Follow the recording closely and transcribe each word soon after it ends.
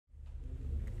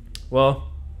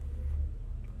well,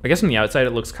 I guess from the outside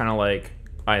it looks kind of like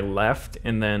I left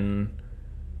and then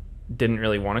didn't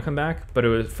really want to come back, but it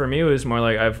was, for me it was more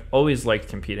like I've always liked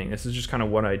competing. This is just kind of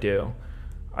what I do.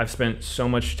 I've spent so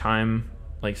much time,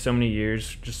 like so many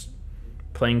years, just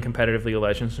playing competitive League of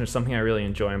Legends, and it's something I really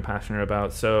enjoy and passionate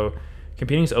about. So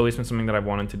competing's always been something that I've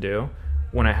wanted to do.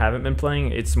 When I haven't been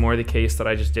playing, it's more the case that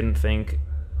I just didn't think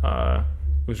it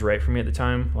was right for me at the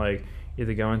time, like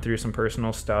either going through some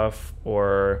personal stuff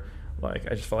or like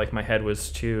I just felt like my head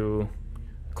was too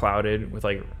clouded with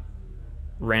like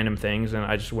random things, and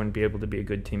I just wouldn't be able to be a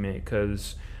good teammate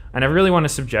because I never really want to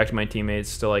subject my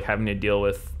teammates to like having to deal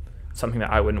with something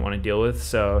that I wouldn't want to deal with.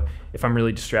 So if I'm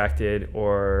really distracted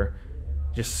or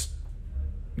just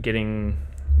getting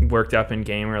worked up in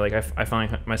game, or like I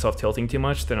find myself tilting too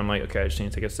much, then I'm like, okay, I just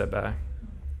need to take a step back.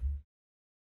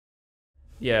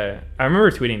 Yeah, I remember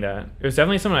tweeting that. It was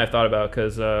definitely something I thought about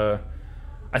because I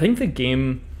think the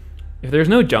game, if there's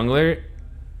no jungler,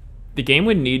 the game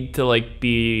would need to like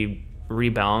be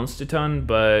rebalanced a ton,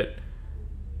 but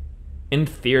in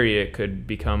theory it could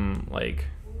become like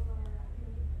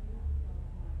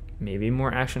maybe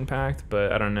more action-packed,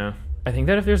 but I don't know. I think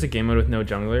that if there's a game mode with no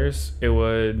junglers, it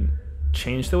would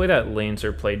change the way that lanes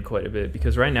are played quite a bit,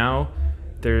 because right now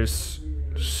there's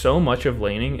so much of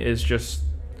laning is just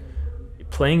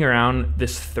playing around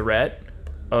this threat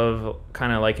of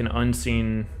kind of like an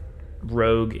unseen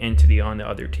rogue entity on the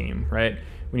other team, right?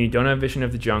 When you don't have vision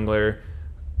of the jungler,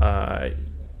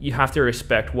 you have to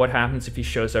respect what happens if he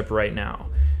shows up right now.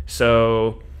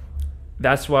 So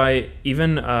that's why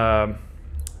even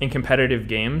in competitive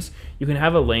games, you can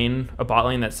have a bot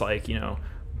lane that's like, you know,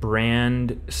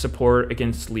 Brand support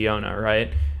against Leona,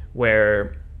 right?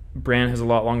 Where Brand has a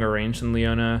lot longer range than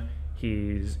Leona.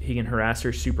 He can harass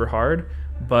her super hard,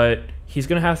 but he's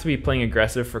going to have to be playing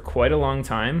aggressive for quite a long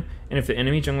time, and if the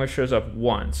enemy jungler shows up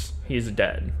once, he's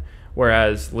dead.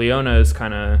 Whereas Leona is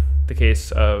kind of the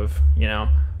case of, you know,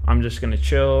 I'm just going to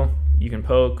chill, you can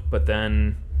poke, but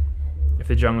then if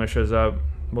the jungler shows up,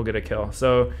 we'll get a kill.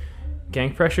 So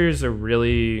gank pressure is a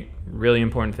really, really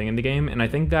important thing in the game, and I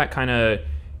think that kind of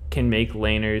can make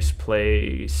laners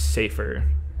play safer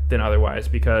than otherwise,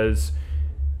 because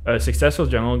a successful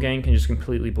jungle gank can just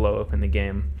completely blow open the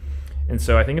game. And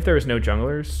so I think if there was no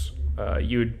junglers,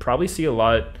 you would probably see a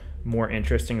lot more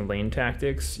interesting lane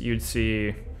tactics. You'd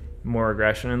see more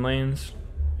aggression in lanes,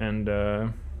 and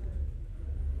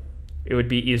it would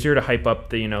be easier to hype up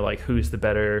the, you know, like who's the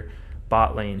better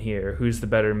bot lane here, who's the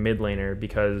better mid laner,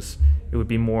 because it would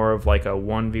be more of like a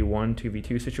 1v1,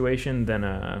 2v2 situation than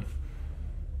a,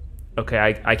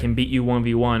 okay, I can beat you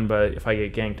 1v1, but if I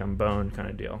get ganked, I'm boned kind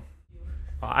of deal.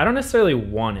 I don't necessarily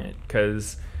want it,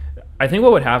 because I think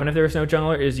what would happen if there was no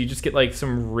jungler is you just get like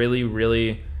some really,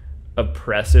 really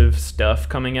oppressive stuff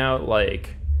coming out,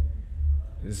 like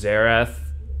Xerath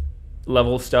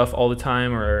level stuff all the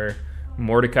time, or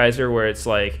Mordekaiser, where it's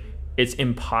like it's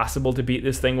impossible to beat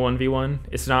this thing 1v1.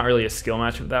 It's not really a skill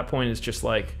match at that point. It's just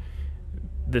like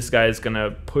this guy's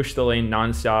gonna push the lane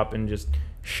nonstop and just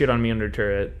shit on me under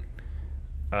turret.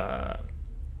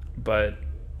 But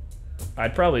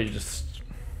I'd probably just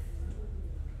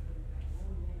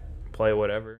play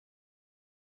whatever.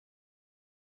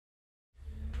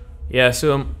 Yeah,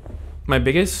 so my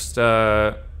biggest,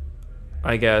 I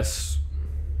guess,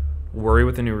 worry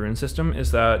with the new rune system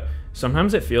is that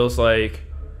sometimes it feels like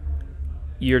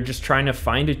you're just trying to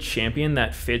find a champion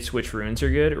that fits which runes are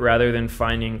good, rather than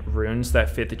finding runes that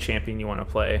fit the champion you want to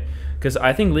play. Because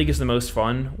I think League is the most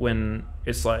fun when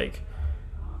it's like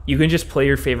you can just play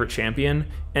your favorite champion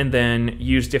and then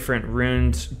use different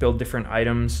runes, build different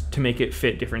items to make it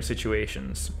fit different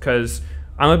situations. Because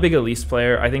I'm a big Elise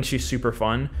player. I think she's super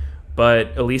fun,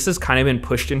 but Elise has kind of been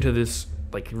pushed into this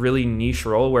like really niche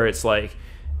role where it's like,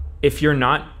 if you're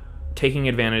not taking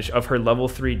advantage of her level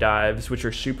 3 dives, which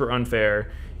are super unfair,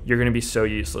 you're going to be so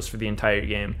useless for the entire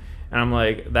game. And I'm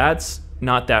like, that's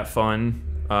not that fun.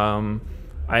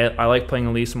 I like playing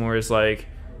Elise more as like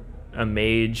a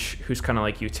mage who's kind of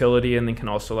like utility, and then can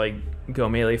also like go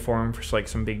melee for him for like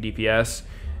some big DPS.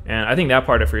 And I think that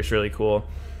part of her is really cool.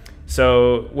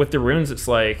 So with the runes, it's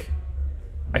like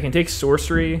I can take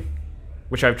sorcery,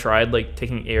 which I've tried, like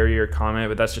taking area or comment,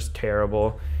 but that's just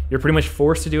terrible. You're pretty much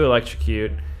forced to do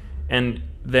electrocute, and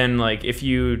then like if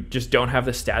you just don't have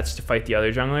the stats to fight the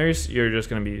other junglers, you're just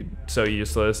gonna be so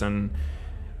useless. And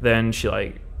then she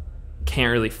like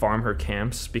can't really farm her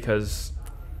camps, because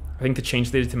I think the change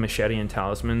they did to machete and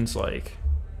talisman's like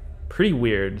pretty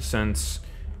weird, since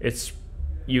it's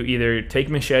you either take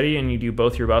machete and you do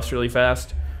both your buffs really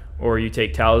fast, or you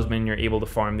take talisman and you're able to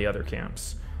farm the other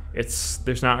camps.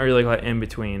 there's not really like in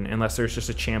between, unless there's just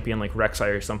a champion like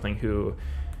Rek'Sai or something who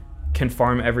can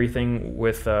farm everything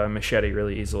with machete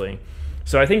really easily.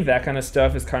 So I think that kind of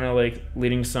stuff is kind of like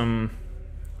leading some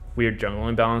weird jungle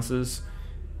imbalances,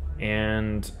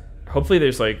 and hopefully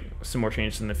there's like some more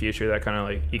changes in the future that kind of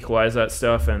like equalize that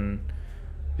stuff and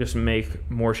just make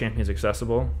more champions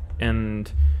accessible. And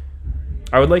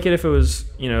I would like it if it was,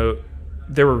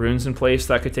 there were runes in place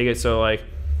that could take it so like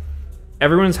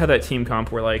everyone's had that team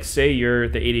comp where like say you're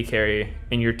the AD carry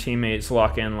and your teammates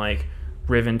lock in like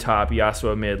Riven top,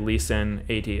 Yasuo mid, Lee Sin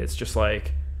AD. It's just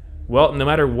like, well, no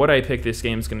matter what I pick, this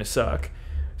game's gonna suck.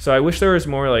 So I wish there was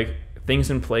more like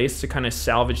things in place to kind of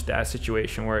salvage that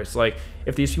situation where it's like,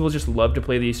 if these people just love to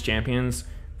play these champions,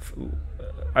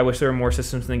 I wish there were more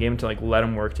systems in the game to like let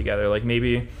them work together. Like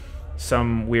maybe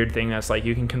some weird thing that's like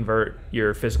you can convert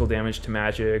your physical damage to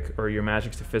magic or your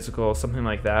magic to physical, something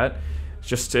like that,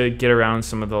 just to get around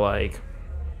some of the like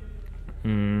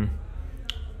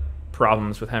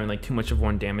problems with having like too much of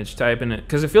one damage type. And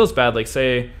because it feels bad, like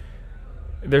say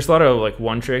there's a lot of like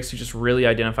one tricks you just really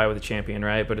identify with a champion,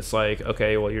 right? But it's like,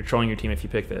 okay, well, you're trolling your team if you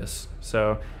pick this.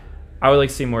 So I would like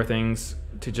to see more things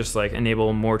to just like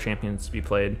enable more champions to be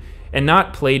played, and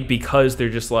not played because they're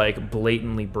just like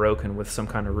blatantly broken with some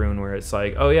kind of rune where it's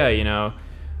like, oh yeah,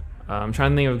 I'm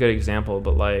trying to think of a good example,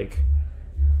 but like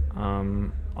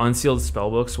Unsealed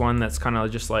Spellbook's one that's kind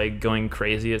of just like going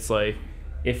crazy. It's like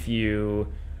if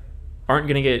you aren't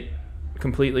going to get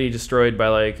completely destroyed by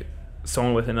like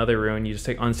someone with another rune, you just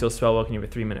take Unsealed Spellbook and you have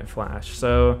a 3-minute flash.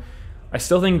 So I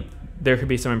still think there could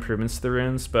be some improvements to the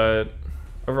runes, but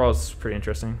overall it's pretty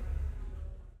interesting.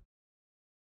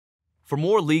 For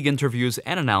more league interviews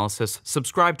and analysis,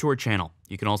 subscribe to our channel.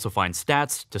 You can also find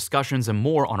stats, discussions, and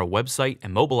more on our website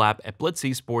and mobile app at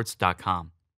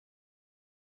blitzesports.com.